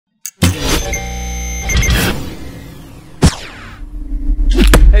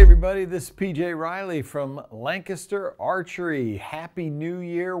everybody, this is PJ Riley from Lancaster Archery. Happy New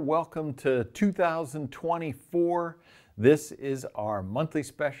Year. Welcome to 2024. This is our monthly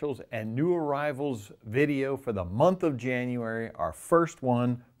specials and new arrivals video for the month of January, our first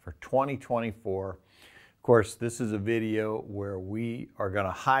one for 2024. Of course, this is a video where we are going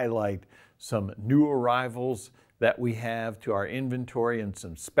to highlight some new arrivals that we have to our inventory and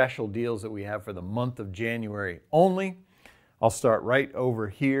some special deals that we have for the month of January only. I'll start right over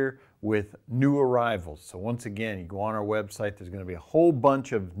here with new arrivals. So once again, you go on our website, there's going to be a whole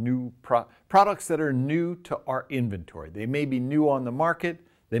bunch of new products that are new to our inventory. They may be new on the market,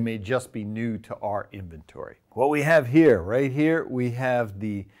 they may just be new to our inventory. What we have here, right here, we have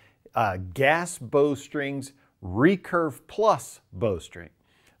the GAS Bowstrings Recurve Plus bowstring.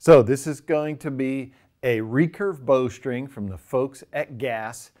 So this is going to be a recurve bowstring from the folks at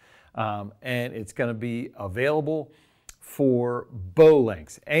GAS, and it's going to be available for bow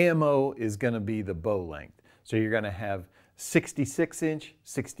lengths. AMO is going to be the bow length. So you're going to have 66 inch,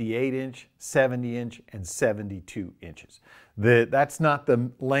 68 inch, 70 inch, and 72 inches. That's not the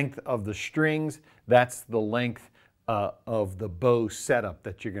length of the strings, that's the length of the bow setup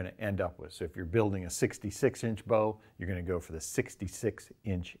that you're going to end up with. So if you're building a 66 inch bow, you're going to go for the 66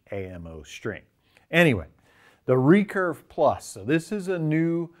 inch AMO string. Anyway, the Recurve Plus. So this is a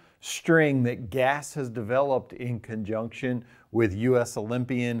new string that GAS has developed in conjunction with U.S.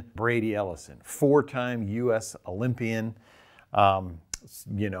 Olympian Brady Ellison, four-time U.S. Olympian, #1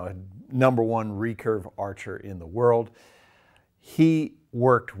 recurve archer in the world. He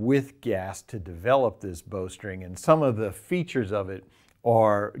worked with GAS to develop this bowstring, and some of the features of it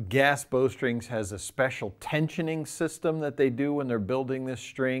are GAS Bowstrings has a special tensioning system that they do when they're building this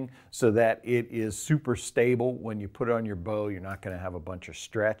string so that it is super stable. When you put it on your bow, you're not going to have a bunch of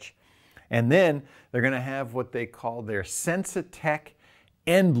stretch. And then they're going to have what they call their Sensitech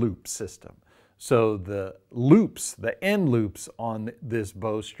end loop system. So the loops, the end loops on this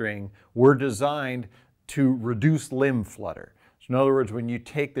bowstring were designed to reduce limb flutter. So in other words, when you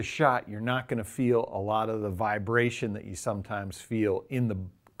take the shot, you're not going to feel a lot of the vibration that you sometimes feel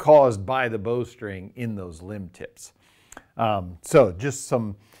caused by the bowstring in those limb tips. So just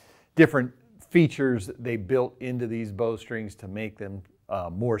some different features that they built into these bowstrings to make them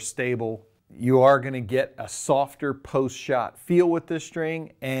more stable. You are going to get a softer post-shot feel with this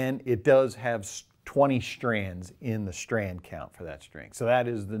string, and it does have 20 strands in the strand count for that string. So that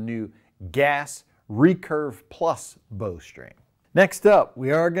is the new GAS Recurve Plus bowstring. Next up,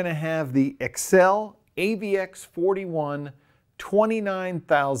 we are going to have the Excel AVX41 29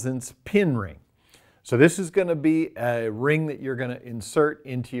 thousandths pin ring. So this is going to be a ring that you're going to insert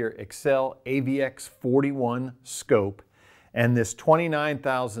into your Excel AVX41 scope. And this 29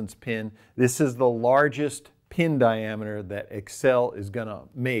 thousandths pin, this is the largest pin diameter that Excel is going to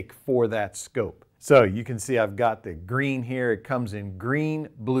make for that scope. So you can see I've got the green here. It comes in green,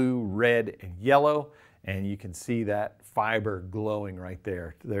 blue, red, and yellow. And you can see that fiber glowing right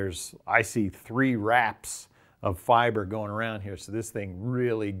there. I see 3 wraps of fiber going around here. So this thing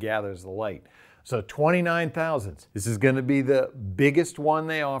really gathers the light. So 29 thousandths. This is going to be the biggest one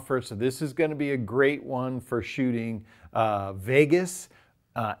they offer. So this is going to be a great one for shooting Vegas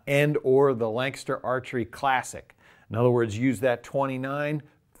and or the Lancaster Archery Classic. In other words, use that 29,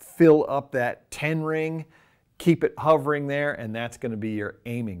 fill up that 10 ring, keep it hovering there, and that's going to be your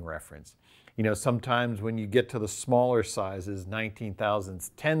aiming reference. You know, sometimes when you get to the smaller sizes, 19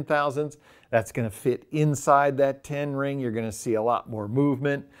 thousandths, 10 thousandths, that's going to fit inside that 10 ring. You're going to see a lot more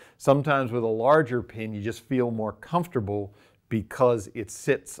movement. Sometimes with a larger pin, you just feel more comfortable because it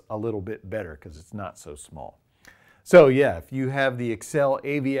sits a little bit better because it's not so small. So yeah, if you have the Excel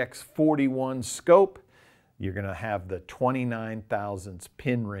AVX41 scope, you're going to have the 29 thousandths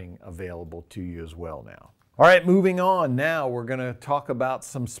pin ring available to you as well now. All right, moving on. Now we're going to talk about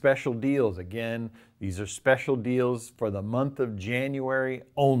some special deals. Again, these are special deals for the month of January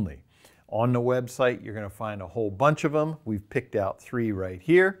only. On the website, you're going to find a whole bunch of them. We've picked out 3 right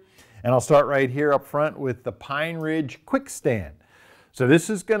here. And I'll start right here up front with the Pine Ridge Quick Stand. So this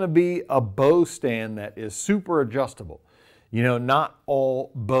is going to be a bow stand that is super adjustable. You know, not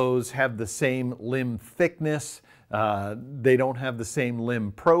all bows have the same limb thickness. They don't have the same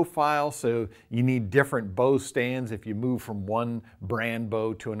limb profile, so you need different bow stands. If you move from one brand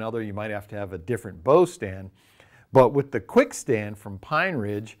bow to another, you might have to have a different bow stand. But with the Quick Stand from Pine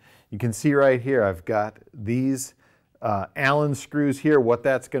Ridge, you can see right here, I've got these Allen screws here. What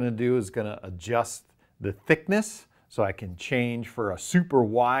that's going to do is going to adjust the thickness, so I can change for a super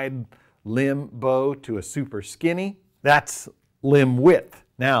wide limb bow to a super skinny. That's limb width.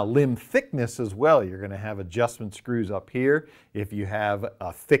 Now, limb thickness as well. You're going to have adjustment screws up here. If you have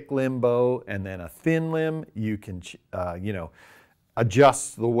a thick limb bow and then a thin limb, you can,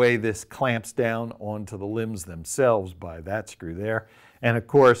 adjust the way this clamps down onto the limbs themselves by that screw there. And of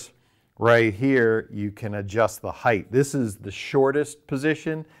course, right here, you can adjust the height. This is the shortest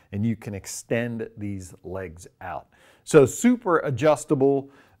position, and you can extend these legs out. So super adjustable,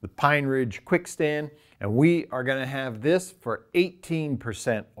 the Pine Ridge Quick Stand, and we are going to have this for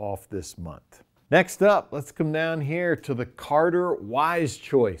 18% off this month. Next up, let's come down here to the Carter Wise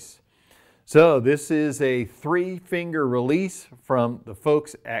Choice. So this is a 3-finger release from the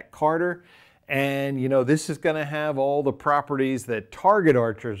folks at Carter. And this is going to have all the properties that target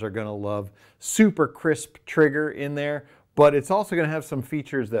archers are going to love. Super crisp trigger in there, but it's also going to have some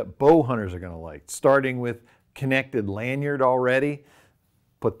features that bow hunters are going to like, starting with connected lanyard already.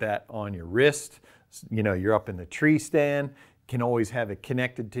 Put that on your wrist. You're up in the tree stand, can always have it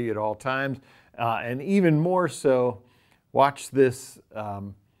connected to you at all times. And even more so, watch this,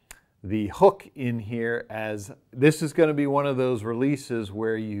 the hook in here, as this is going to be one of those releases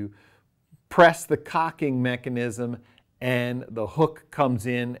where you press the cocking mechanism and the hook comes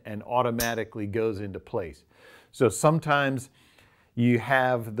in and automatically goes into place. So sometimes you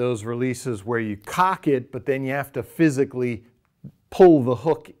have those releases where you cock it, but then you have to physically pull the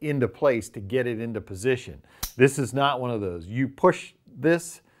hook into place to get it into position. This is not one of those. You push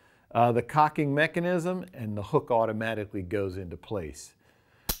this, the cocking mechanism, and the hook automatically goes into place.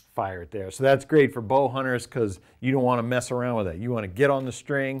 Fire it there. So that's great for bow hunters because you don't want to mess around with it. You want to get on the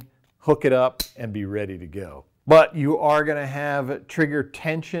string, hook it up, and be ready to go. But you are going to have trigger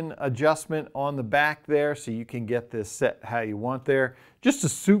tension adjustment on the back there, so you can get this set how you want there. Just a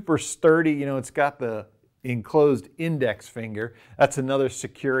super sturdy, it's got the enclosed index finger. That's another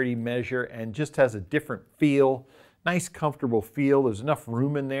security measure and just has a different feel. Nice, comfortable feel. There's enough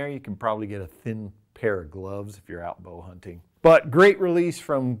room in there. You can probably get a thin pair of gloves if you're out bow hunting. But great release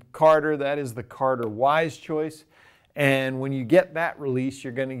from Carter. That is the Carter Wise Choice. And when you get that release,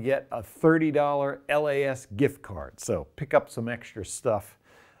 you're going to get a $30 LAS gift card. So pick up some extra stuff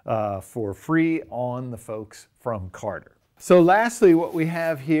for free on the folks from Carter. So lastly, what we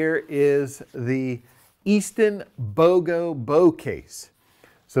have here is the Easton BOGO bow case.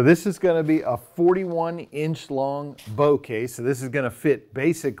 So this is going to be a 41-inch long bow case. So this is going to fit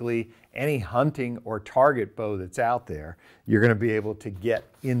basically any hunting or target bow that's out there. You're going to be able to get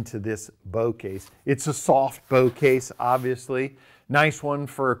into this bow case. It's a soft bow case, obviously. Nice one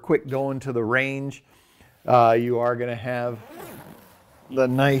for quick going to the range. You are going to have the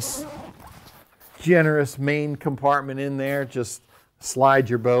nice, generous main compartment in there. Just slide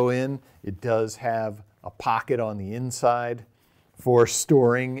your bow in. It does have a pocket on the inside for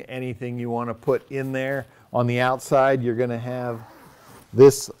storing anything you want to put in there. On the outside, you're going to have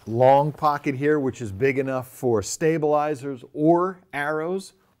this long pocket here, which is big enough for stabilizers or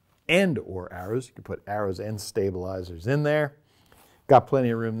arrows, You can put arrows and stabilizers in there. Got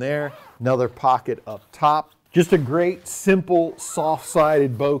plenty of room there. Another pocket up top. Just a great, simple,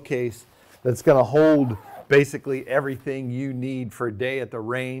 soft-sided bow case that's going to hold basically everything you need for a day at the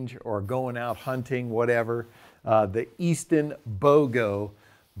range or going out hunting, whatever. The Easton BOGO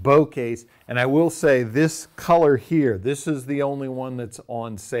bow case. And I will say this color here, this is the only one that's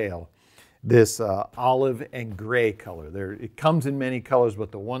on sale. This olive and gray color. It comes in many colors,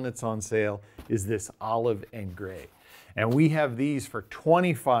 but the one that's on sale is this olive and gray. And we have these for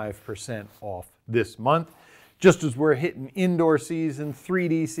 25% off this month. Just as we're hitting indoor season,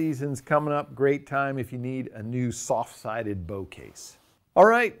 3D season's coming up. Great time if you need a new soft-sided bow case. All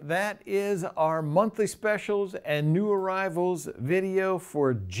right, that is our monthly specials and new arrivals video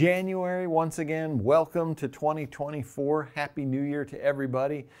for January. Once again, welcome to 2024. Happy New Year to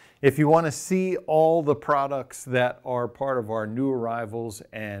everybody. If you want to see all the products that are part of our new arrivals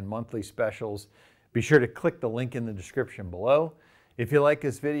and monthly specials, be sure to click the link in the description below. If you like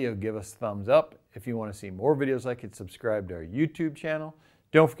this video, give us a thumbs up. If you want to see more videos like it, subscribe to our YouTube channel.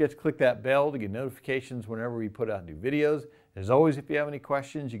 Don't forget to click that bell to get notifications whenever we put out new videos. As always, if you have any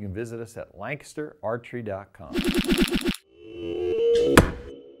questions, you can visit us at LancasterArchery.com.